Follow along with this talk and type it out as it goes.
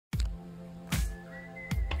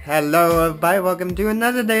Hello everybody, welcome to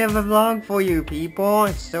another day of a vlog for you people.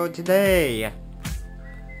 So today,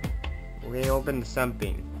 we opened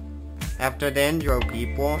something. After the intro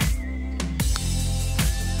people.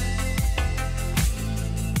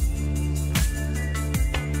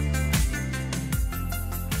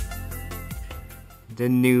 The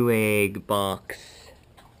Newegg box.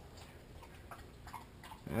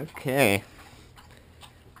 Okay.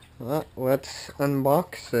 Well, let's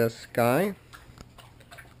unbox this guy.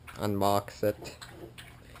 Unbox it.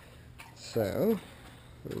 So,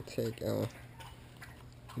 we take our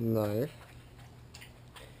knife.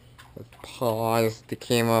 Let's pause the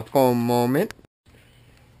camera for a moment.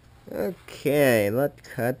 Okay, let's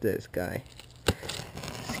cut this guy.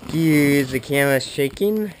 Excuse the camera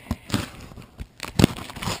shaking.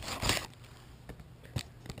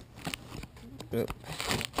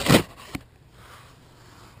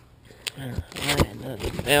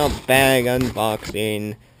 Now bag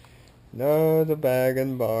unboxing. No, the bag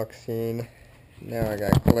unboxing. Now I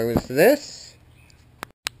gotta close this.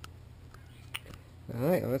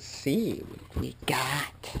 Alright, let's see what we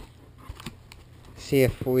got. See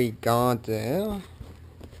if we got there.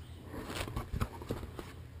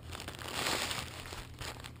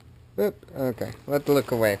 Oop, okay, let's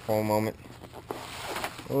look away for a moment.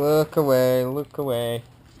 Look away, look away.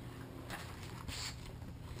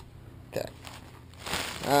 Okay.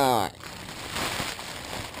 Alright.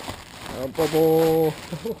 Oh, bubble.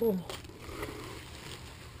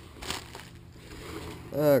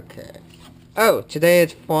 Okay. Oh, today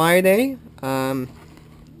is Friday.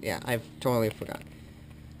 Yeah, I've totally forgot.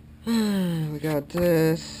 We got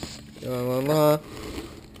this. And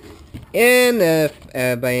if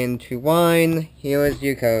everybody into wine, here is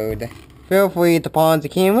your code. Feel free to pause the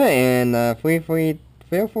camera and feel free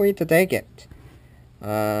to take it.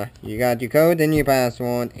 You got your code and your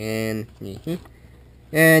password and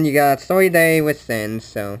and you got story day with Sins,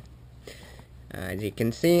 so as you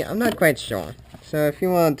can see, I'm not quite sure. So if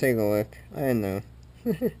you want to take a look, I don't know.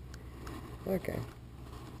 Okay.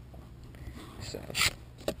 So,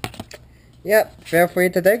 yep, feel free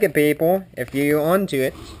to take it, people, if you're onto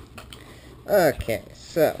it. Okay,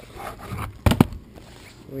 so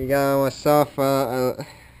we got ourselves a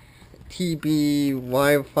TB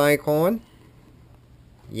Wi-Fi cord.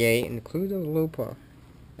 Yay, include a looper.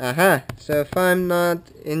 Aha, so if I'm not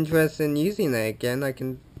interested in using that again, I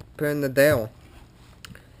can put in the Dell.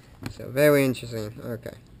 So, very interesting.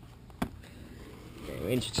 Okay.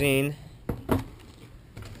 Very interesting.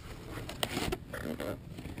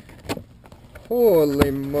 Holy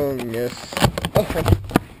mungus.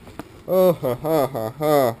 Oh, ha, ha, ha,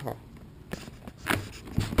 ha, ha.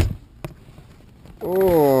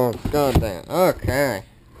 Oh, goddamn. Okay.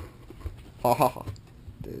 Ha, ha, ha.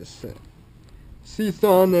 This,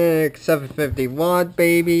 Seasonic 750 watt,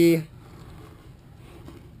 baby.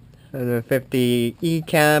 750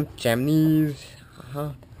 E-cap, Japanese.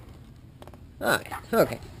 Alright,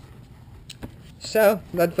 okay. So,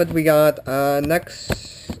 that's what we got.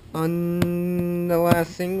 Next on the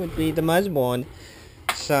last thing would be the motherboard.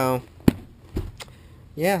 So,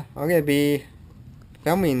 yeah, I'm gonna be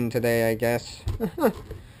filming today, I guess.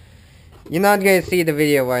 You're not gonna see the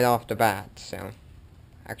video right off the bat, so.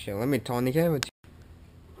 Actually, let me turn the camera.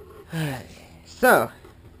 So,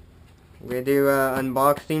 we're gonna do an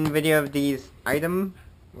unboxing video of these items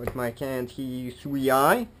with my Canon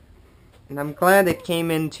T3i. And I'm glad it came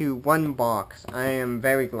into one box. I am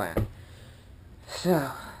very glad.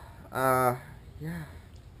 So, yeah.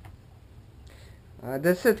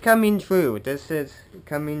 This is coming true. This is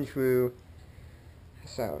coming true.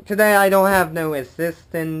 So, today I don't have no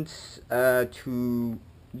assistant to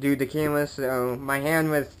do the camera, so my hand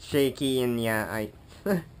was shaky and yeah,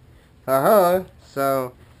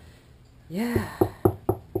 so, yeah.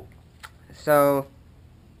 So,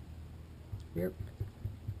 yep.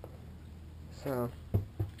 So,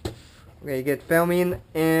 we get filming,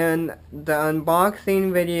 and the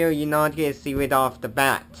unboxing video you're not gonna see right off the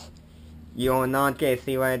bat. You're not gonna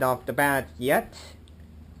see right off the bat yet.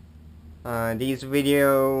 These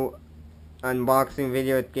unboxing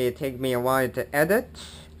videos gonna take me a while to edit.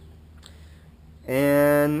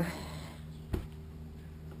 And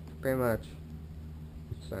pretty much.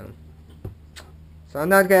 So I'm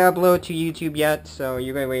not gonna upload to YouTube yet, so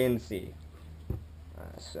you're gonna wait and see.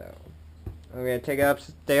 So I'm gonna take it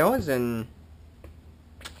upstairs and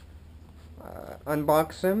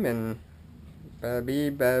unbox them and ba-bee,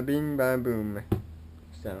 ba-bing, ba-boom.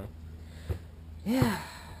 So yeah.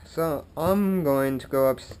 So I'm going to go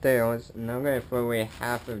upstairs and I'm gonna throw away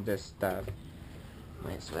half of this stuff.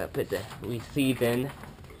 Might as well put the receipt in.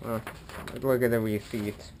 Let's look at the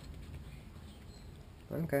receipt.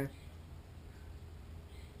 Okay.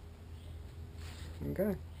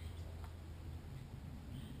 Okay.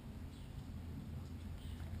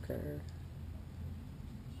 Okay.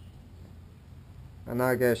 I'm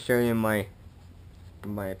not gonna show you my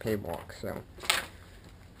paywalk, so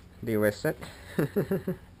deal with it.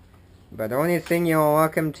 But the only thing you're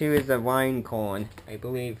welcome to is a wine corn, I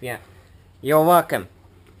believe. Yeah, you're welcome.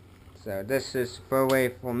 So this is throwaway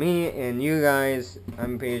for me, and you guys,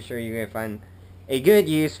 I'm pretty sure you can find a good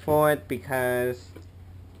use for it, because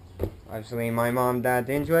obviously my mom, dad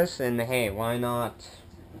interested, and hey, why not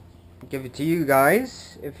give it to you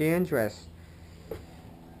guys if you're interested.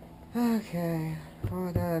 Okay,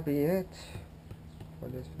 well, that'll be it for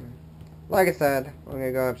this one. Like I said, I'm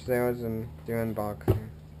gonna go upstairs and do unboxing.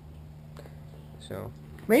 So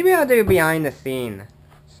maybe I'll do behind the scene.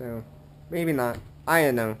 So maybe not. I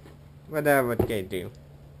don't know. Whatever they do.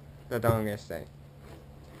 That's all I'm gonna say.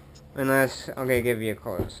 Unless I'm gonna give you a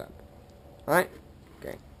close up. Alright?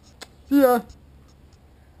 Okay. See ya!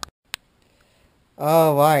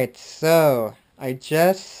 Alright, so I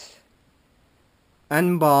just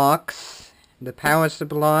unboxed the power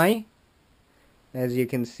supply. As you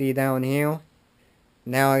can see down here.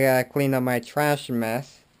 Now I gotta clean up my trash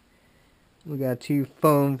mess. We got 2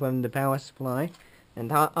 foam from the power supply.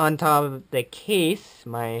 And on top of the case,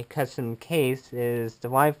 my custom case, is the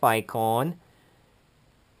Wi-Fi cord.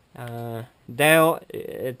 Though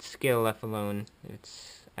it's still left alone.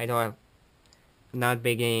 I'm not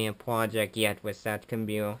beginning a project yet with that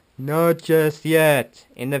computer. Not just yet.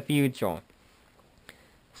 In the future.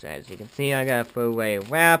 So as you can see, I got a throwaway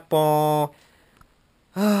wrapper.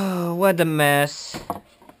 Oh, what a mess.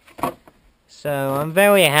 So I'm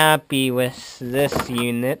very happy with this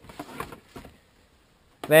unit.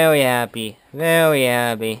 Very happy. Very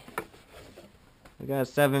happy. I got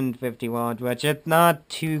 750 watts, which is not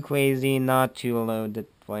too crazy, not too low, that's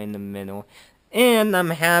right in the middle. And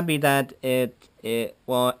I'm happy that it's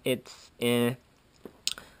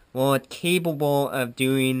capable of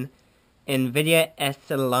doing NVIDIA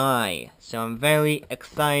SLI. So I'm very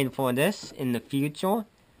excited for this in the future.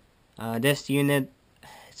 This unit,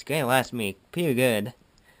 it's gonna last me pretty good.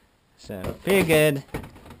 So, pretty good.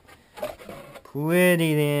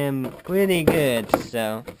 Pretty good,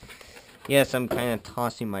 so yes, I'm kind of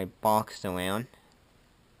tossing my box around.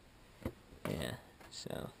 Yeah,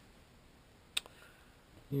 so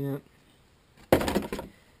yeah.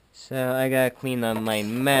 So I gotta clean up my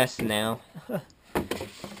mess now.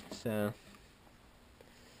 So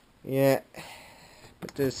yeah,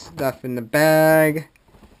 put this stuff in the bag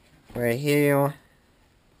right here.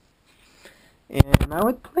 And I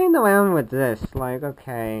was playing around with this, like,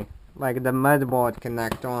 okay, like the motherboard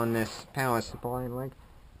connector on this power supply, like,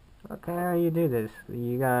 okay, how you do this?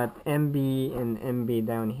 You got MB and MB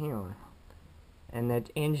down here. And that's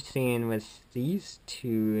interesting with these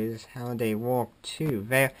two is how they work too.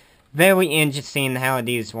 Very interesting how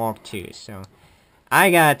these work too. So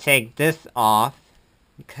I gotta take this off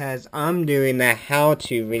because I'm doing the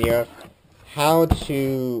how-to video. How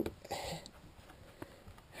to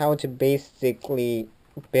basically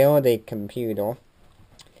build a computer.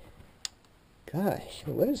 Gosh,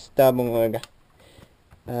 what is stubborn?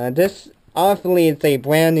 This obviously is a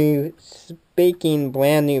brand new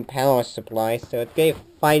power supply, so it's gonna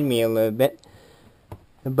fight me a little bit.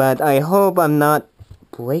 But I hope I'm not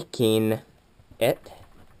breaking it.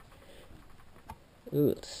 Ooh,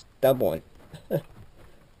 it's stubborn.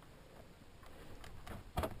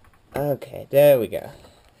 Okay, there we go.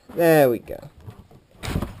 There we go.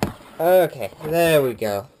 Okay, there we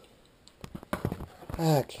go.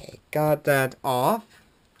 Okay, got that off.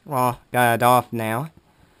 Well, got it off now.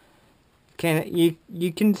 You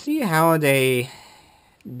can see how they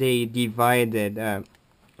divided up.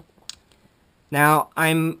 Now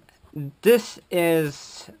this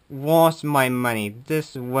is worth my money.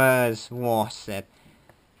 This was worth it,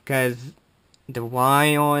 cause the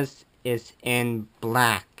wires is in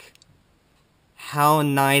black. How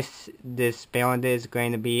nice this build is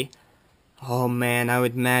going to be. Oh man, I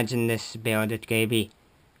would imagine this build is going to be,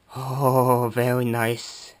 oh, very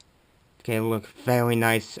nice. It's going to look very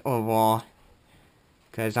nice overall.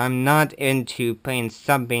 Because I'm not into playing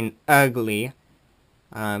something ugly.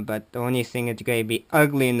 But the only thing that's going to be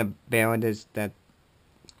ugly in the build is that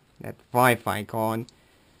Wi-Fi cord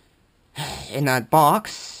in that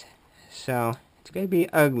box. So, it's going to be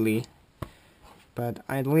ugly. But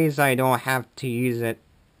at least I don't have to use it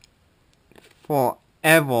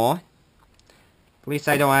forever. At least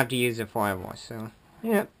I don't have to use it forever, so,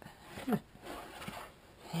 yep.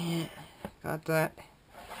 Yeah, got that.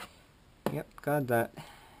 Yep, got that.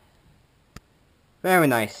 Very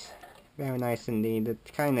nice. very nice indeed.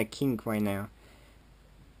 It's kind of kink right now.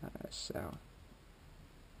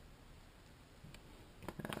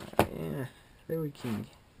 Yeah, very kink.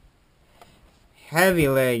 Heavy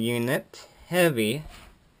leg unit, heavy,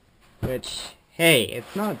 which, hey,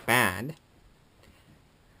 it's not bad.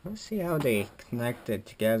 Let's see how they connected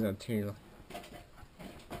together too.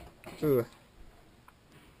 Ooh.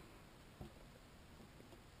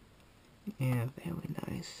 Yeah, very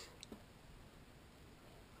nice.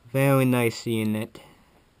 Very nice unit.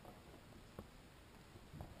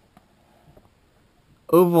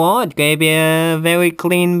 Overall, it's gonna be a very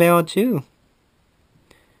clean barrel too.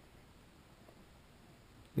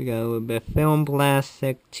 We got a little bit of film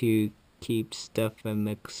plastic to keep stuff from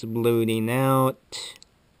exploding out.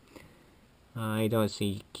 I don't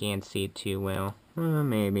see, can't see it too well.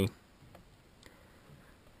 Maybe.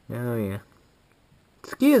 Oh yeah.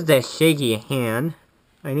 Excuse the shaky hand.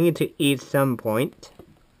 I need to eat some point.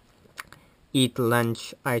 Eat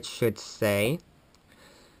lunch, I should say.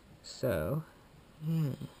 So,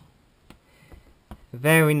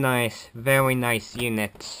 very nice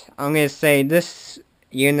unit. I'm gonna say this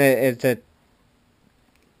unit is a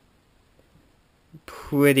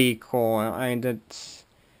pretty cool.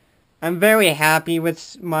 I'm very happy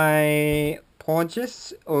with my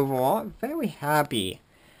purchase overall. Very happy.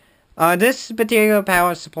 This particular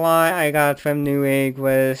power supply I got from Newegg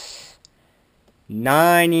was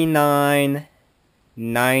 99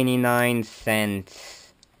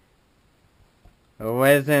 cents. It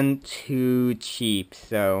wasn't too cheap,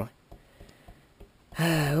 so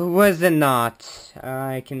was it not?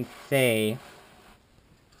 I can say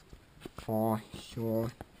for sure.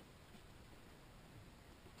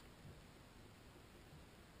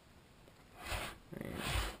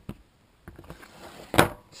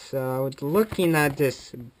 So I was looking at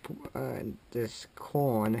this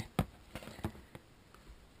corn.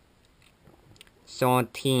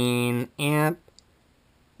 13 amp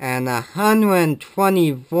and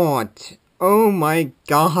 120 volt. Oh my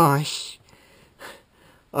gosh.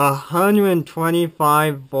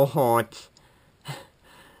 125 volts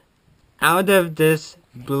out of this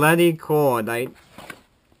bloody cord.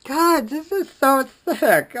 God, this is so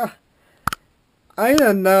sick. I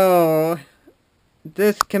don't know.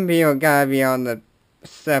 This computer gotta be on the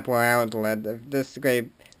separate outlet if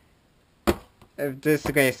this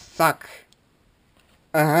gonna suck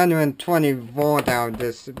 120 volt out of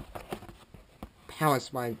this power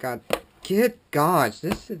supply. God, good gosh,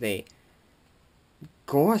 this is a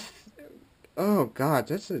ghost. Oh god,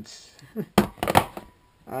 this is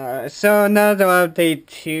so another update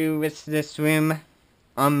too with this room.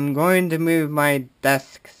 I'm going to move my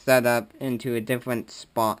desk setup into a different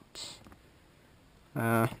spot.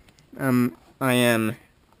 I am.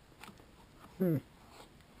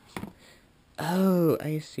 Oh,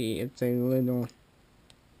 I see. It's a little.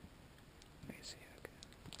 I see. Okay.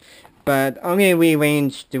 But I'm gonna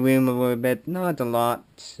rearrange the room a little bit, not a lot.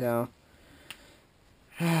 So,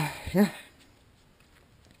 yeah.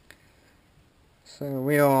 So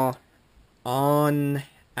we are on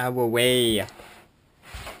our way.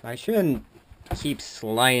 I shouldn't keep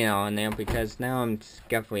sliding on there because now I'm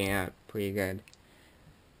scuffling out pretty good.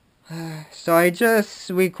 So I just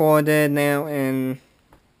recorded now and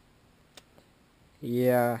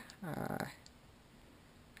yeah,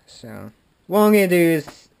 so what I'm gonna do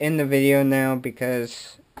is end the video now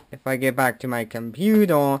because if I get back to my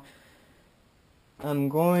computer, I'm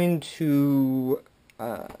going to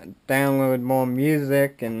download more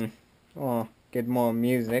music and get more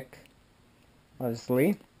music,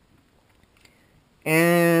 obviously.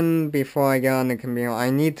 And before I get on the computer, I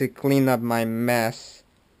need to clean up my mess.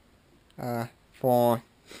 For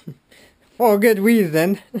a good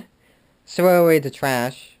reason. Throw away the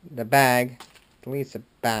trash, the bag, at least a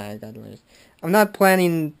bag at least. I'm not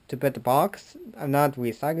planning to put the box. I'm not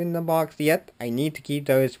recycling the box yet. I need to keep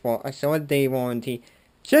those for a 7-day warranty,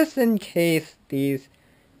 just in case these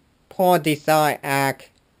poor design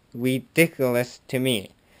act ridiculous to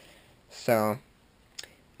me. So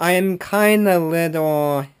I am kind of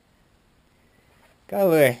I'm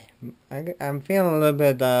feeling a little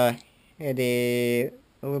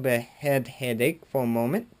bit head headache for a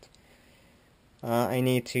moment. I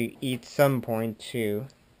need to eat some point too,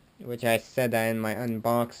 which I said that in my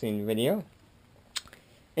unboxing video.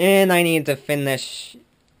 And I need to finish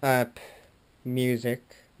up music,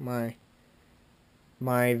 my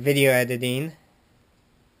video editing.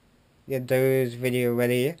 Get those video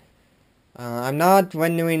ready. I'm not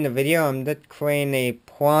rendering the video, I'm just creating a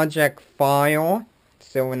project file.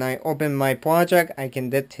 So when I open my project, I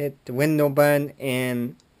can just hit the window button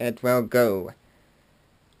and it will go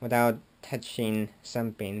without touching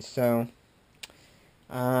something. So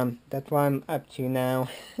that's what I'm up to now.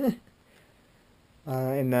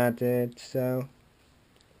 And that's it. So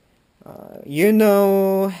you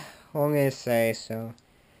know what I'm gonna say. So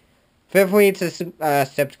feel free to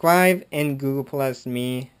subscribe and Google Plus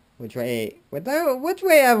me. Which way ever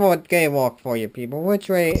would gonna work for you people.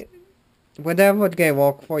 Whatever would gonna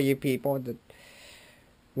work for you people.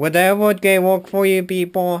 Whatever would gonna work for you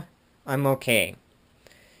people. I'm okay.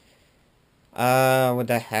 What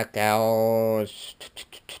the heck else?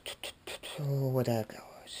 What the heck else?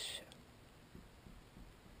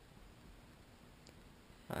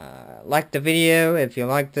 Like the video if you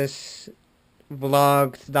like this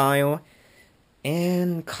vlog style,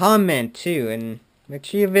 and comment too, and make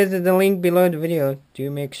sure you visit the link below the video. Do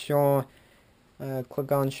make sure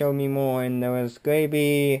click on show me more, and there was going to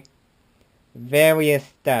be various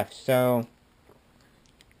stuff, so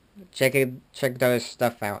check those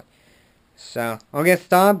stuff out. So I'll get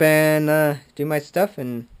started and do my stuff,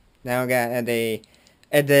 and now I gotta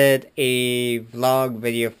edit a vlog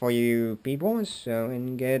video for you people, so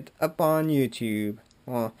and get up on YouTube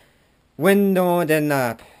or window then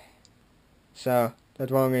up. So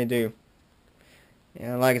that's what I'm gonna do.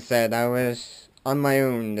 Yeah, like I said, I was on my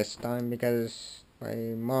own this time because my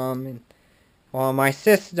mom and my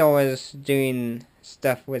sister was doing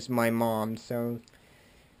stuff with my mom, so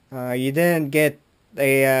you didn't get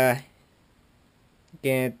a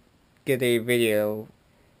get a video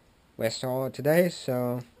with her today.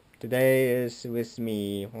 So today is with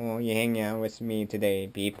me, or you hang out with me today,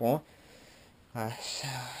 people. So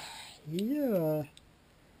yeah,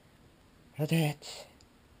 that's it.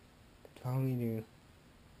 That's all we do.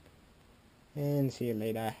 And see you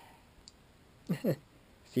later.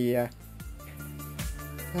 See ya.